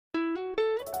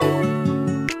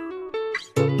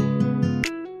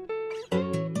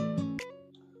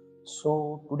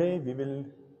today we will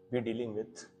be dealing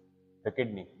with the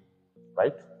kidney,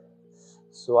 right?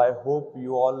 So I hope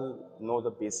you all know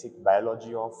the basic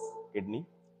biology of kidney,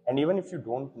 and even if you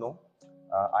don't know,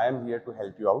 I am here to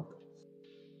help you out.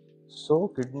 So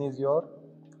kidney is your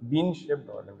bean-shaped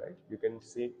organ, right? You can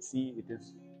see it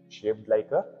is shaped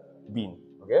like a bean,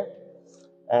 okay?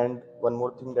 And one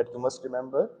more thing that you must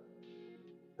remember,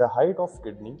 the height of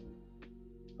kidney,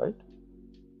 right?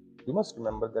 You must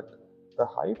remember that the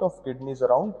height of kidney is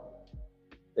around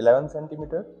 11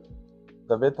 centimeter,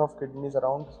 the width of kidney is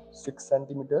around 6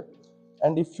 centimeter,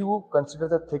 and if you consider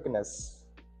the thickness,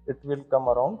 it will come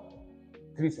around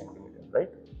 3 centimeter, right?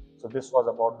 So this was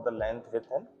about the length, width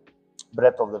and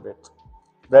breadth of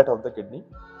the kidney.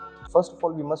 First of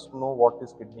all, we must know what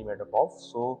is kidney made up of.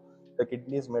 So the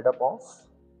kidney is made up of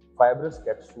fibrous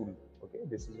capsule. Okay,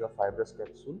 this is your fibrous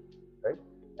capsule, right?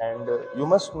 And you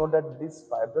must know that this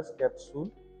fibrous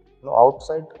capsule,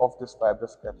 outside of this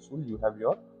fibrous capsule, you have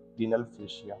your renal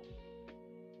fascia.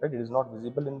 Right? It is not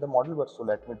visible in the model, but so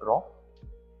let me draw.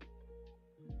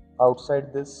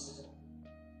 Outside this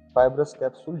fibrous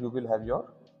capsule, you will have your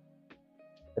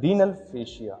renal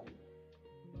fascia,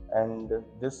 and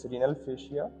this renal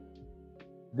fascia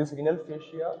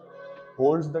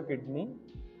holds the kidney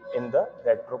in the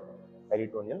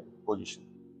retroperitoneal position.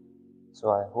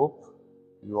 So I hope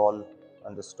you all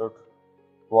understood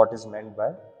what is meant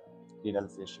by renal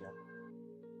fascia.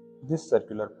 This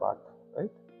circular part, right?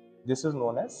 This is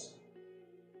known as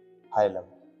hilum,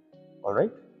 all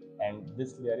right? And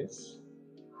this layer is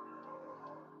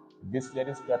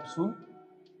capsule,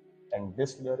 and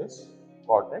this layer is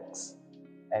cortex,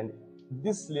 and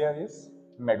this layer is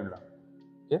medulla.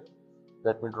 Okay,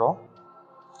 let me draw.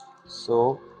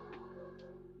 So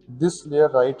this layer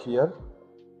right here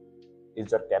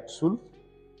is your capsule,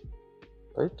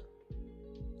 right?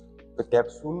 The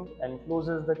capsule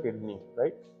encloses the kidney,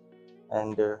 right?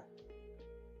 And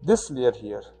this layer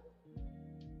here,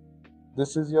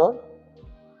 this is your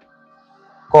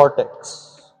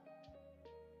cortex,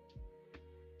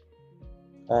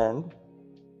 and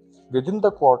within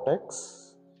the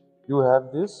cortex you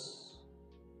have this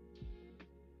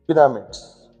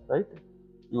pyramids, right?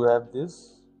 You have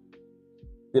these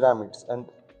pyramids, and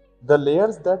the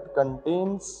layers that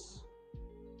contains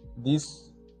these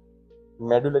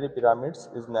medullary pyramids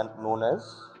is known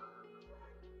as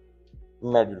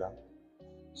medulla.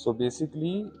 So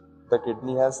basically the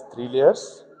kidney has 3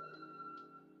 layers: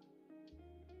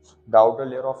 the outer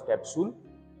layer of capsule,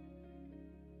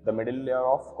 the middle layer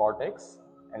of cortex,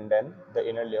 and then the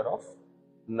inner layer of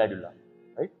medulla,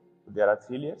 right? So there are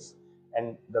 3 layers,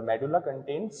 and the medulla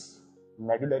contains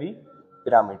medullary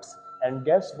pyramids. And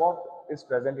guess what is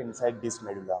present inside this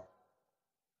medulla?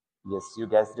 Yes, you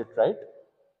guessed it right.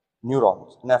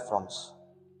 Nephrons,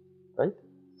 right?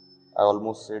 I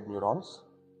almost said neurons.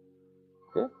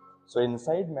 Okay, so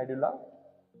inside medulla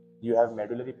you have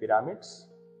medullary pyramids,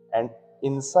 and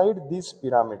inside these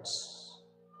pyramids,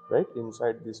 right?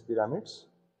 Inside these pyramids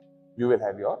you will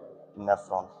have your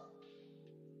nephron.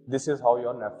 This is how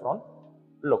your nephron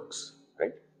looks,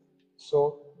 right?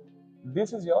 So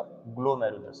this is your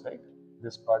glomerulus, right?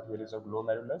 This part here is a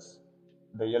glomerulus.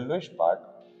 The yellowish part,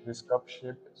 this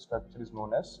cup-shaped structure is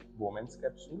known as Bowman's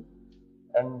capsule,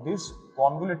 and this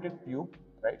convoluted tube,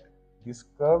 right? This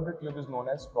curved tube is known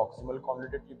as proximal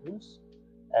convoluted tubules,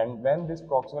 and when this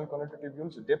proximal convoluted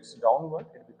tubules dips downward,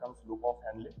 it becomes loop of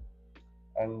Henle,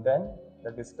 and then the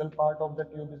distal part of the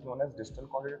tube is known as distal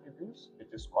convoluted tubules,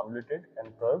 which is convoluted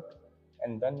and curved,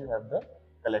 and then you have the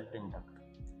collecting duct.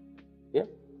 Okay,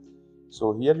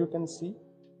 so here you can see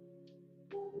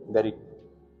very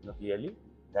clearly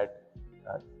that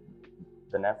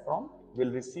the nephron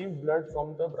will receive blood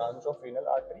from the branch of renal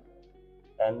artery,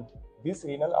 and this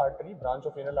branch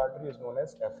of renal artery is known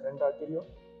as afferent arteriole,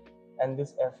 and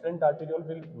this afferent arteriole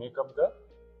will make up the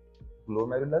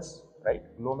glomerulus, right?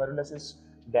 Glomerulus is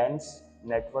dense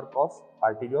network of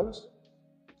arterioles,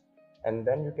 and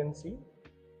then you can see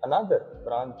another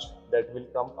branch that will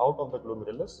come out of the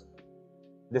glomerulus.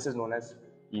 This is known as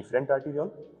efferent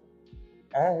arteriole,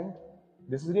 and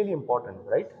this is really important,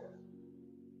 right?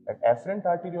 An afferent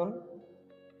arteriole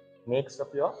makes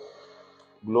up your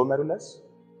glomerulus,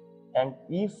 and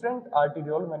efferent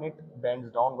arteriole, when it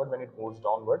bends downward, when it moves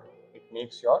downward, it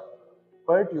makes your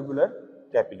pertubular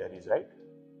capillaries, right?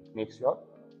 It makes your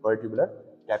pertubular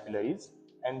capillaries,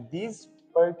 and these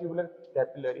pertubular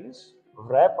capillaries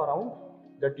wrap around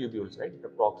the tubules, right? The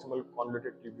proximal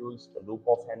convoluted tubules, the loop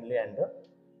of Henle, and the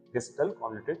distal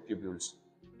convoluted tubules,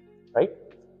 right?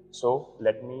 So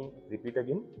let me repeat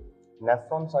again.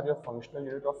 Nephrons are your functional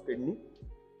unit of kidney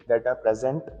that are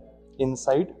present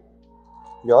inside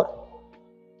your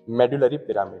medullary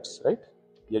pyramids, right?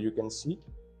 Here you can see,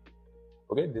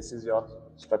 okay, this is your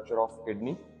structure of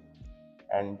kidney,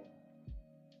 and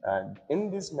in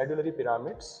these medullary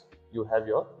pyramids you have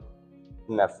your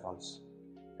nephrons.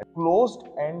 A closed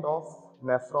end of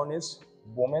nephron is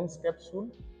Bowman's capsule,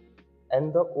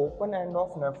 and the open end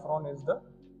of nephron is the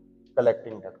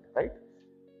collecting duct, right?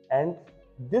 And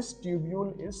this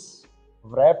tubule is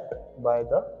wrapped by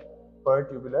the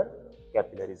pertubular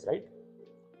capillaries, right?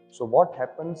 So what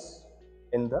happens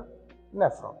in the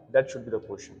nephron? That should be the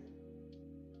question.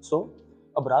 So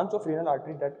a branch of renal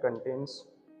artery that contains,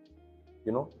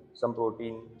 some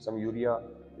protein, some urea,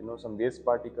 some waste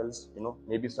particles,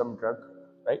 maybe some drug,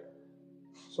 right?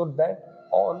 So that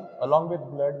all along with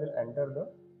blood will enter the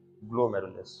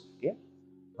glomerulus. Okay.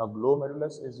 Now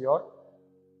glomerulus is your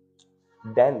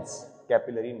dense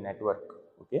capillary network.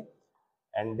 Okay,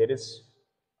 and there is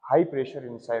high pressure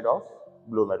inside of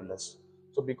glomerulus.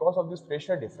 So because of this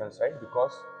pressure difference, right?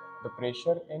 Because the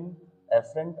pressure in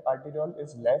afferent arteriole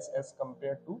is less as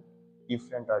compared to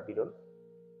efferent arteriole,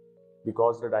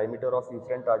 because the diameter of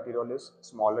efferent arteriole is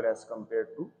smaller as compared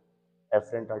to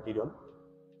afferent arteriole.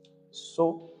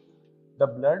 So the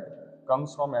blood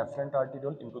comes from afferent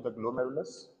arteriole into the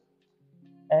glomerulus,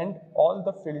 and all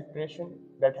the filtration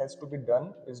that has to be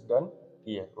done is done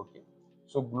here. Okay,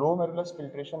 so glomerulus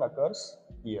filtration occurs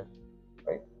here,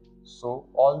 right? So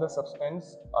all the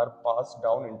substance are passed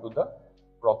down into the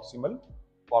proximal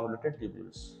convoluted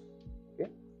tubules. Okay,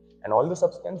 and all the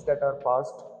substance that are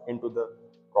passed into the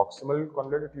proximal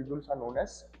convoluted tubules are known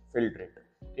as filtrate.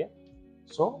 Okay,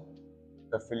 so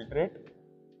the filtrate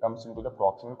comes into the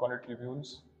proximal convoluted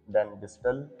tubules, then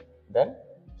distal, then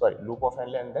loop of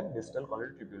Henle, and then distal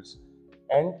convoluted tubules.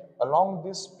 And along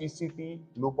this PCT,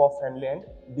 loop of Henle, and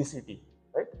DCT,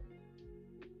 right,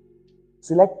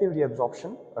 selective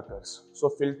reabsorption occurs. So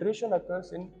filtration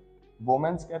occurs in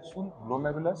Bowman's capsule,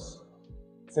 glomerulus.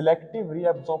 Selective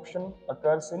reabsorption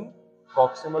occurs in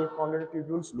proximal convoluted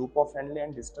tubules, loop of Henle,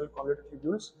 and distal convoluted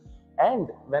tubules. And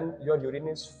when your urine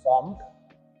is formed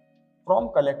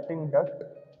from collecting duct,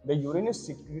 the urine is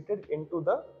secreted into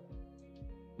the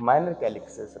minor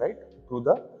calyxes, right, through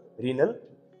the renal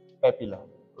papilla.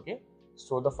 Okay,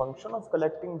 so the function of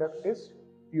collecting duct is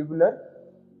tubular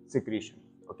secretion.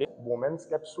 Okay, Bowman's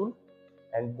capsule,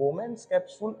 and Bowman's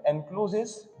capsule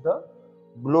encloses the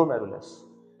glomerulus,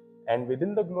 and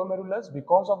within the glomerulus,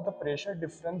 because of the pressure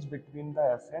difference between the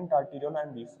afferent arteriole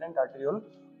and efferent arteriole,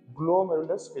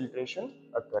 glomerulus filtration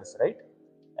occurs, right?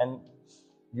 And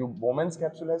Bowman's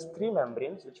capsule has three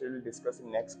membranes, which we will discuss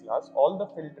in next class. All the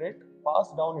filtrate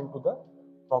pass down into the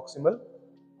proximal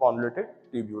convoluted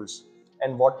tubules,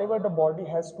 and whatever the body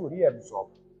has to reabsorb,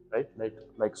 right,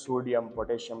 like sodium,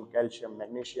 potassium, calcium,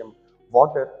 magnesium,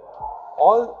 water,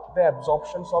 all the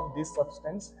absorptions of this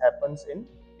substance happens in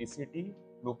PCT,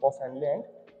 loop of Henle, and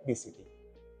DCT.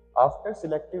 After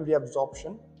selective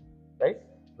reabsorption, right,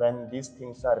 when these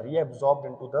things are reabsorbed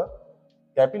into the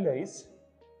capillaries,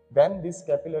 then these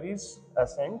capillaries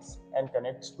ascends and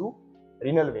connects to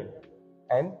renal vein,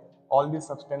 and all these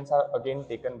substances are again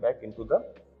taken back into the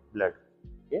blood.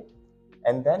 Okay,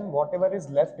 and then whatever is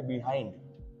left behind,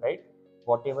 right,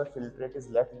 whatever filtrate is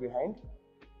left behind,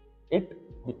 it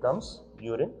becomes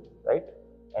urine, right,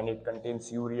 and it contains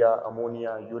urea,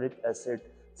 ammonia, uric acid,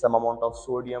 some amount of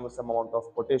sodium, some amount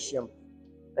of potassium,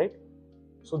 right?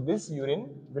 So this urine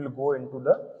will go into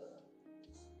the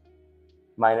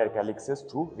minor calyxes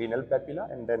through renal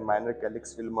papilla, and then minor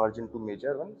calyx will merge into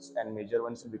major ones, and major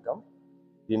ones will become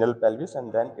renal pelvis,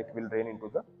 and then it will drain into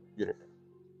the ureter.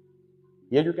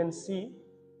 Here you can see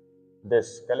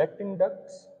this collecting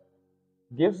ducts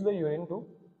gives the urine to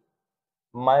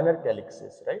minor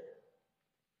calyxes, right?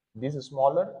 These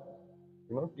smaller,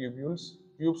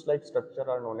 tubes-like structure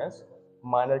are known as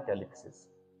minor calyxes,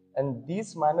 and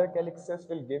these minor calyxes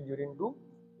will give urine to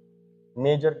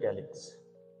major calyx,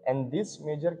 and this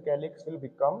major calyx will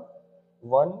become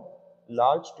one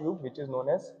large tube which is known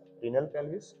as renal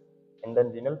pelvis, and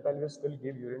then renal pelvis will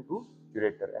give urine to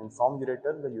ureter, and from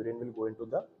ureter the urine will go into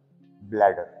the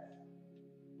bladder.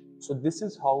 So this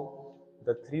is how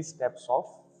the three steps of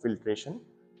filtration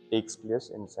takes place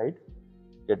inside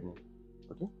kidney.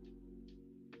 Okay,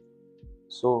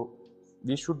 so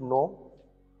we should know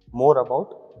more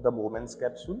about the Bowman's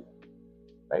capsule,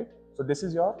 right? So this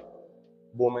is your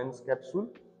Bowman's capsule,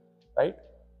 right?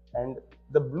 And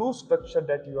the blue structure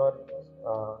that you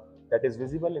are that is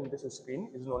visible in this screen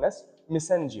is known as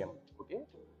mesangium. Okay,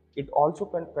 it also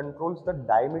controls the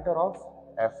diameter of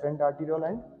afferent arteriole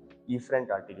and efferent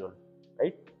arteriole,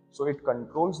 right? So it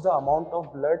controls the amount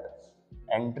of blood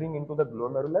entering into the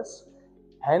glomerulus.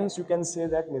 Hence, you can say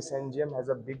that mesangium has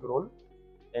a big role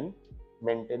in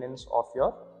maintenance of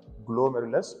your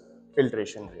glomerulus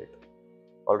filtration rate.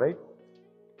 All right.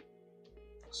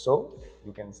 So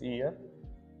you can see here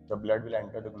the blood will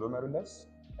enter the glomerulus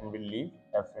and will leave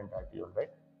afferent arteriole, right?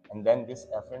 And then this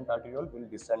afferent arteriole will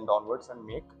descend downwards and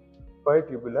make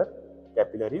pertubular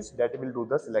capillaries that will do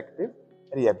the selective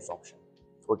reabsorption.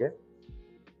 Okay.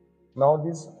 Now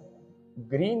these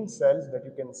green cells that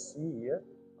you can see here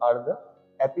are the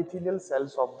epithelial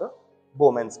cells of the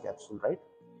Bowman's capsule, right?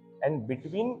 And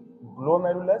between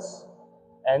glomerulus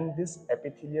and these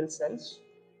epithelial cells,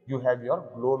 you have your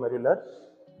glomerular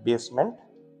basement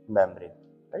membrane,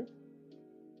 right?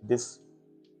 This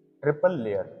triple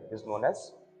layer is known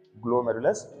as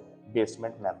glomerulus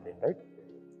basement membrane, right?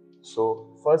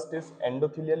 So first is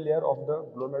endothelial layer of the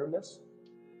glomerulus,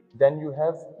 then you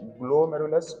have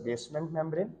glomerulus basement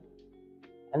membrane,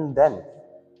 and then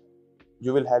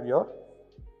you will have your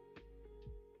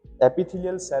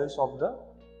epithelial cells of the,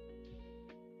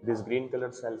 these green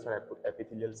color cells are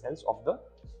epithelial cells of the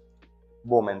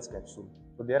Bowman's capsule.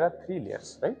 So there are three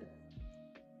layers, right?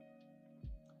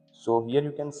 So here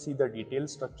you can see the detailed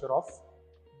structure of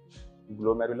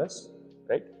glomerulus,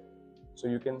 right? So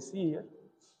you can see here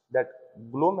that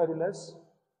glomerulus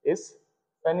is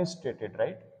fenestrated,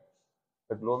 right?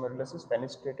 The glomerulus is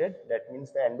fenestrated. That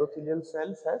means the endothelial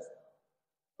cells have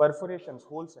perforations,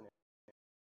 holes in it.